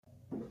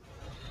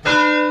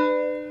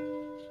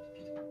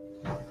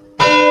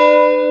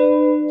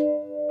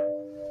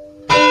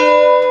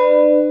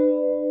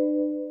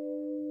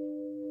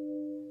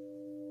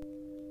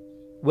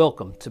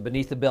Welcome to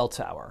Beneath the Bell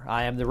Tower.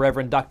 I am the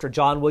Reverend Dr.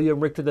 John William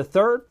Richter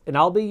III, and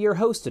I'll be your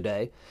host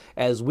today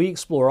as we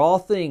explore all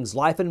things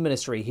life and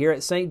ministry here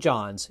at St.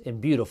 John's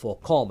in beautiful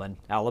Cullman,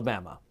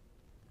 Alabama.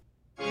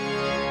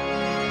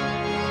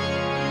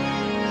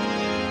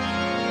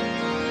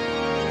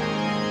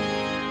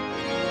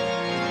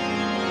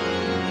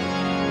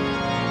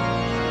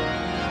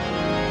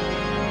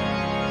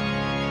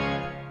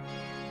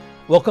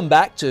 Welcome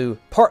back to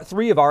part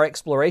 3 of our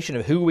exploration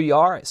of who we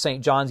are at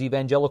St. John's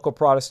Evangelical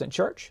Protestant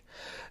Church.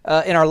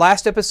 In our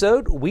last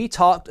episode, we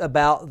talked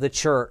about the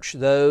church,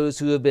 those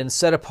who have been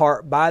set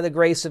apart by the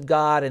grace of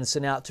God and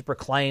sent out to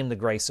proclaim the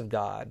grace of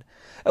God.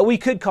 We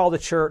could call the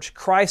church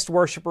Christ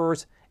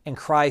worshipers and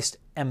Christ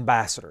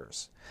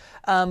ambassadors.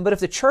 But if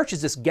the church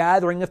is this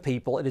gathering of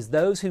people, it is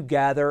those who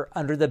gather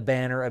under the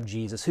banner of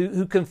Jesus,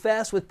 who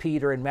confess with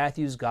Peter in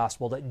Matthew's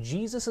Gospel that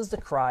Jesus is the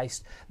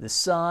Christ, the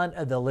Son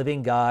of the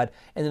living God,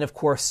 and then, of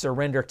course,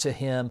 surrender to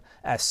Him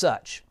as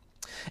such.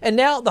 And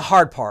now the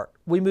hard part.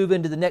 We move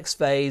into the next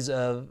phase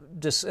of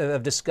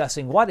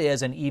discussing what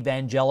is an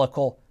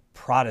evangelical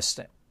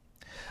Protestant.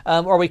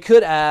 Or we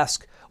could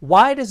ask,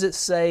 why does it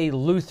say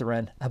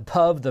Lutheran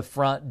above the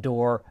front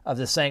door of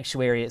the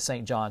sanctuary at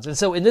St. John's? And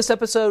so in this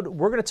episode,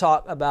 we're going to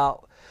talk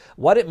about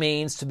what it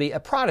means to be a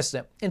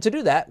Protestant. And to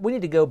do that, we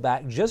need to go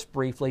back just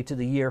briefly to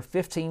the year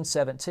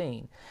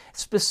 1517,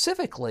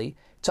 specifically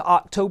to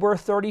October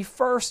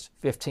 31st,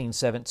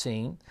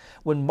 1517,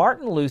 when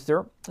Martin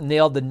Luther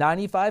nailed the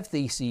 95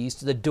 Theses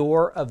to the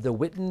door of the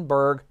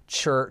Wittenberg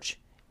Church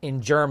in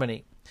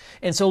Germany.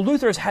 And so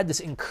Luther's had this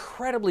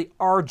incredibly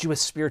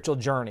arduous spiritual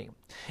journey.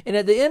 And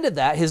at the end of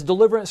that, his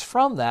deliverance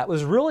from that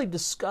was really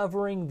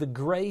discovering the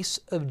grace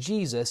of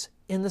Jesus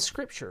in the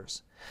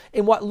Scriptures.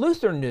 And what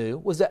Luther knew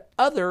was that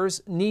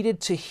others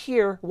needed to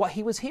hear what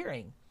he was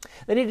hearing.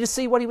 They needed to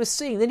see what he was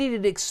seeing. They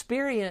needed to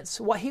experience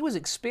what he was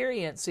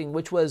experiencing,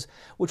 which was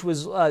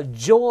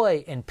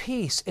joy and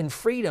peace and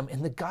freedom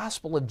in the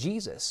gospel of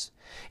Jesus.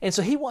 And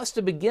so he wants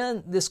to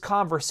begin this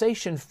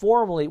conversation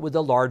formally with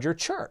the larger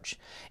church.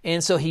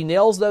 And so he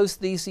nails those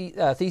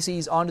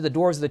theses onto the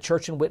doors of the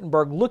church in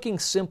Wittenberg, looking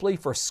simply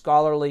for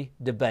scholarly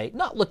debate,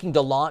 not looking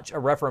to launch a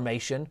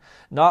reformation,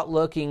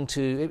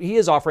 he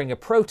is offering a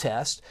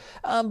protest,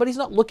 but he's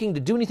not looking to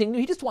do anything new.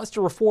 He just wants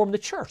to reform the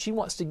church. He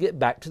wants to get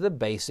back to the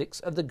basics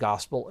of the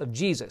gospel of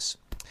Jesus.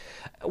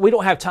 We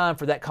don't have time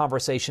for that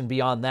conversation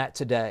beyond that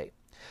today.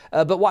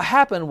 But what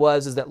happened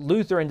was that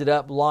Luther ended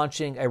up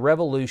launching a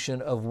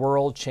revolution of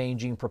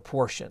world-changing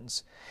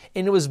proportions.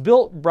 And it was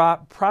built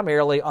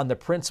primarily on the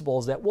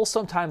principles that we'll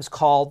sometimes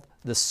call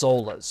the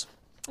solas.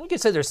 We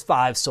could say there's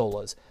 5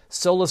 solas: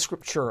 sola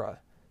scriptura,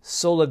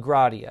 sola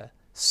gratia,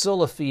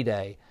 sola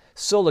fide,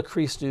 sola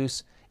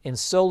Christus, and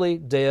soli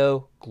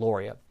Deo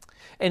gloria.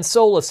 And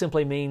sola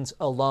simply means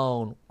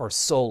alone or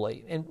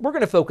solely. And we're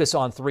going to focus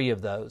on 3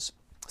 of those: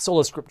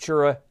 sola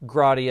scriptura,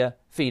 gratia,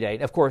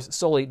 fide. Of course,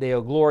 soli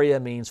Deo gloria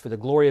means for the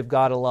glory of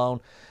God alone.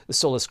 The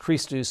solus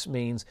Christus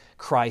means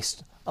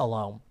Christ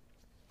alone.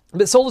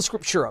 But sola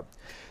scriptura,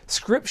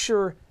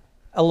 Scripture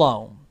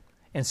alone.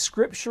 And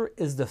Scripture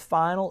is the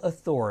final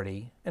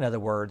authority, in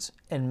other words,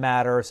 in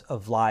matters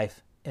of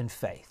life and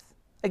faith.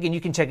 Again,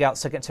 you can check out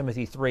 2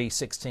 Timothy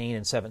 3:16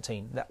 and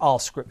 17, that all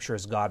Scripture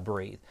is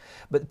God-breathed.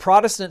 But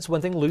Protestants, one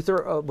thing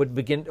Luther would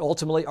begin to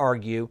ultimately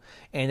argue,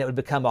 and it would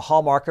become a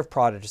hallmark of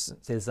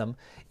Protestantism,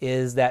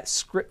 is that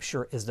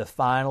Scripture is the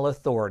final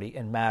authority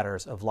in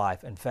matters of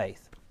life and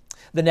faith.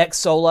 The next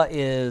sola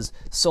is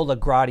sola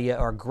gratia,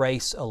 or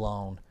grace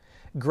alone.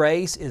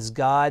 Grace is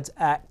God's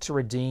act to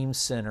redeem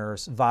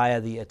sinners via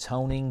the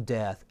atoning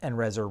death and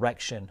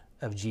resurrection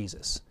of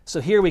Jesus.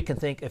 So here we can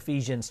think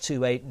Ephesians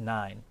 2:8 and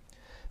 9.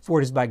 For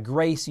it is by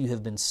grace you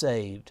have been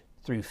saved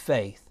through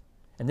faith,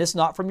 and this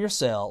not from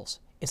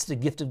yourselves, it's the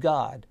gift of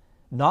God,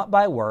 not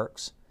by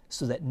works,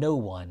 so that no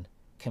one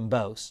can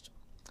boast.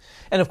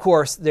 And of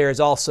course, there is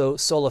also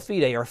sola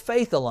fide, or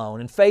faith alone,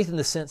 and faith in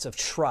the sense of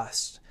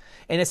trust.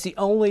 And it's the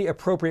only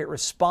appropriate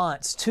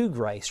response to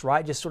grace,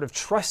 right? Just sort of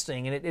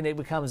trusting, and it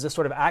becomes this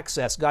sort of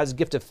access. God's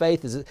gift of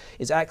faith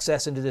is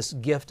access into this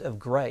gift of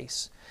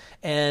grace.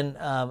 And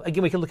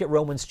again, we can look at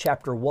Romans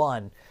chapter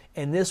 1.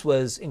 And this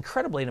was an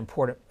incredibly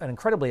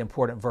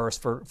important verse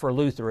for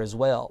Luther as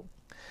well.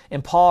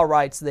 And Paul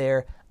writes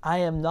there, I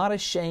am not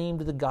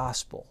ashamed of the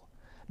gospel,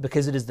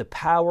 because it is the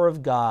power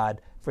of God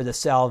for the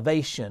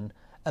salvation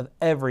of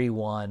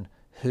everyone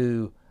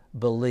who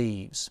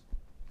believes.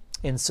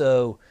 And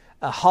so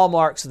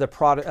hallmarks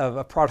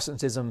of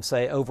Protestantism,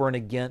 say, over and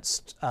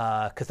against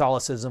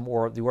Catholicism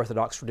or the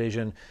Orthodox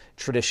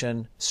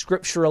tradition,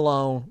 Scripture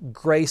alone,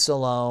 grace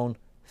alone,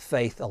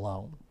 faith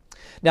alone.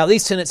 Now,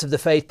 these tenets of the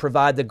faith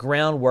provide the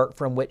groundwork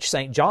from which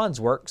St.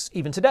 John's works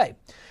even today.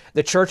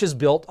 The church is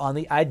built on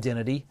the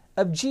identity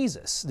of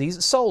Jesus, these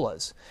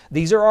solas.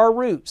 These are our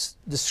roots.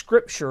 The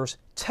Scriptures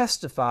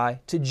testify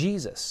to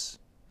Jesus.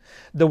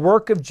 The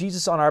work of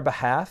Jesus on our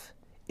behalf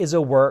is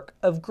a work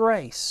of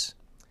grace.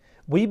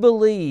 We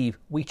believe,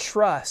 we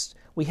trust,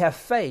 we have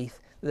faith,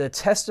 the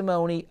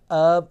testimony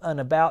of and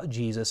about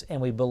Jesus,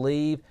 and we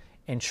believe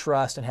and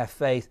trust and have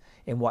faith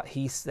in what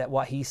he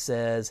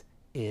says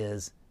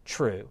is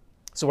true.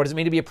 So what does it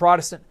mean to be a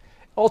Protestant?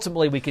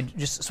 Ultimately, we could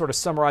just sort of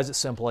summarize it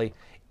simply: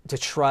 to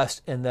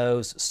trust in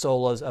those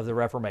solas of the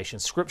Reformation.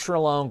 Scripture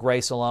alone,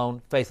 grace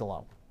alone, faith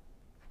alone.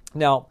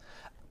 Now,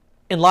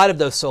 in light of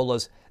those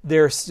solas,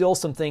 there are still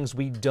some things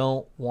we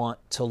don't want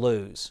to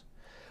lose.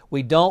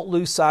 We don't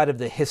lose sight of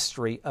the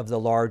history of the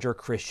larger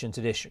Christian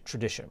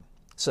tradition.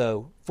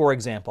 So, for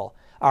example,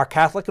 our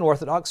Catholic and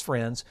Orthodox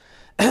friends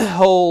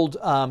hold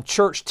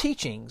church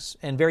teachings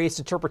and various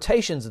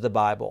interpretations of the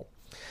Bible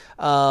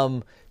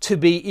to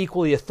be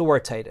equally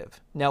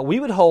authoritative. Now, we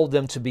would hold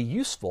them to be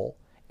useful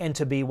and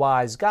to be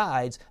wise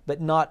guides,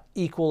 but not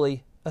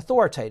equally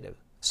authoritative.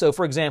 So,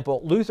 for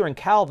example, Luther and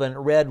Calvin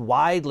read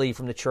widely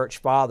from the Church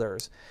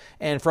Fathers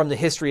and from the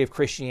history of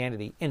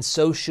Christianity, and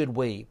so should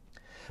we.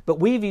 But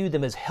we view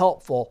them as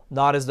helpful,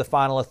 not as the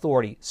final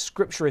authority.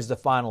 Scripture is the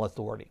final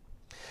authority.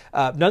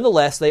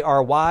 Nonetheless, they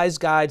are wise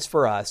guides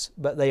for us,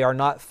 but they are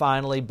not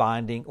finally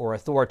binding or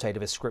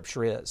authoritative as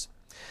Scripture is.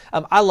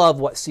 I love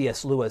what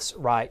C.S. Lewis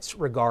writes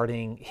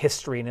regarding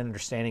history and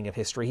understanding of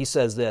history. He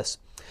says this: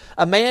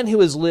 "A man who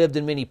has lived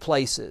in many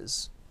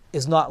places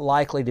is not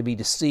likely to be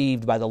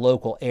deceived by the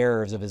local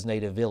errors of his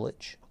native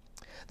village.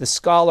 The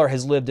scholar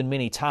has lived in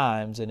many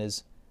times and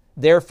is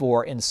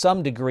therefore in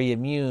some degree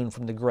immune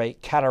from the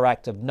great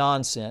cataract of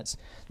nonsense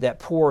that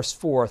pours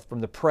forth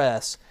from the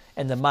press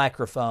and the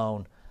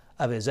microphone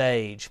of his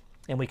age."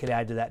 And we could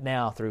add to that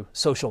now through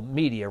social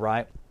media,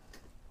 right?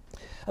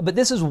 But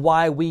this is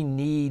why we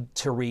need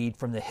to read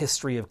from the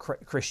history of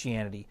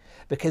Christianity,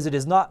 because it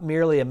is not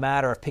merely a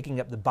matter of picking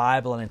up the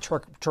Bible and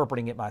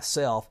interpreting it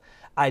myself.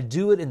 I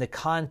do it in the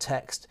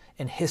context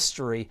and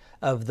history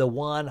of the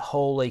one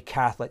holy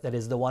Catholic, that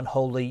is the one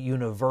holy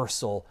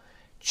universal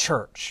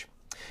church.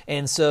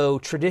 And so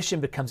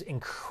tradition becomes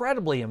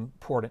incredibly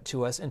important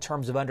to us in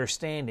terms of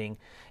understanding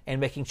and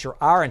making sure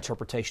our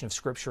interpretation of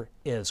Scripture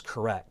is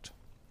correct.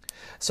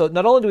 So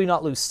not only do we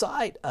not lose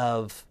sight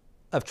of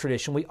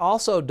tradition, we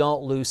also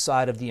don't lose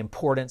sight of the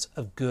importance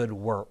of good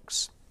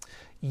works.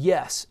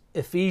 Yes,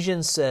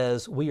 Ephesians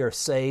says we are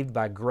saved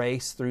by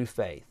grace through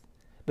faith,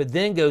 but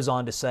then goes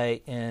on to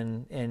say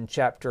in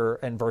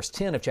verse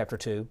 10 of chapter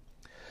 2,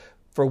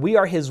 "For we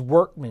are His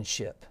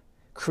workmanship,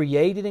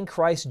 created in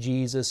Christ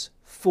Jesus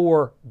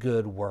for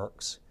good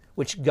works,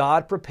 which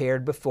God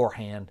prepared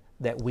beforehand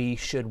that we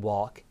should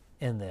walk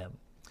in them."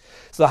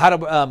 So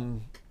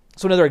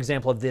another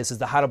example of this is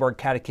the Heidelberg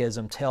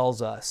Catechism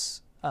tells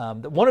us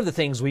that one of the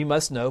things we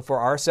must know for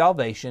our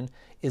salvation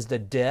is the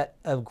debt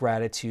of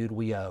gratitude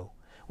we owe.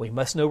 We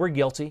must know we're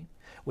guilty.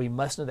 We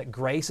must know that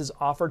grace is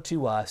offered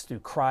to us through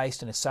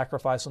Christ and His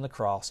sacrifice on the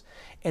cross.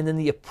 And then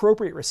the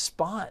appropriate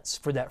response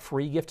for that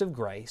free gift of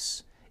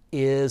grace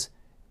is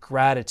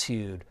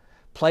gratitude,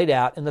 played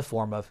out in the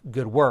form of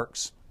good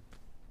works.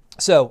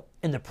 So,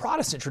 in the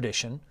Protestant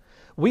tradition,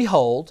 we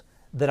hold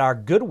that our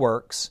good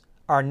works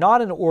are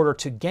not in order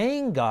to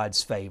gain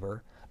God's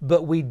favor,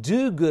 but we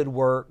do good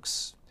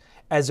works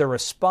as a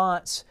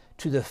response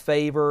to the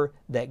favor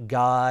that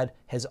God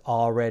has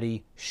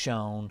already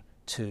shown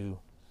to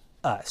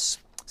us.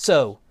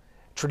 So,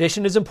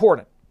 tradition is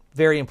important,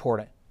 very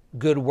important.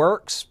 Good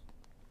works,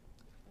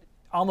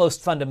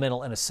 almost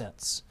fundamental in a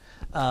sense.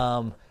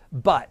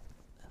 But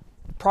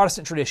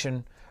Protestant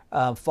tradition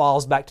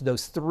falls back to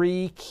those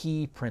three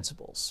key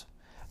principles.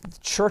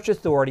 Church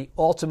authority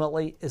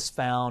ultimately is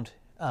found,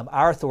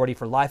 our authority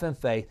for life and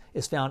faith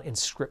is found in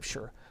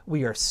Scripture.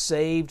 We are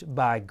saved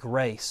by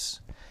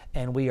grace,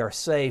 and we are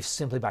saved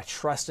simply by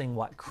trusting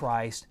what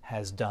Christ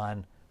has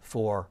done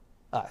for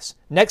us.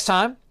 Next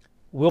time,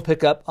 we'll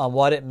pick up on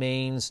what it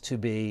means to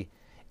be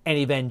an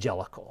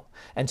evangelical.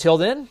 Until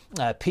then,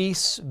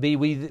 peace be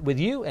with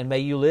you, and may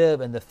you live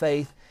in the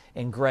faith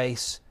and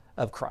grace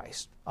of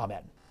Christ.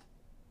 Amen.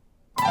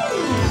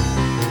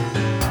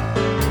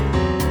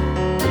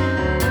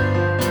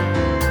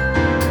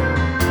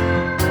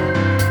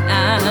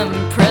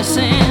 I'm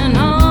pressing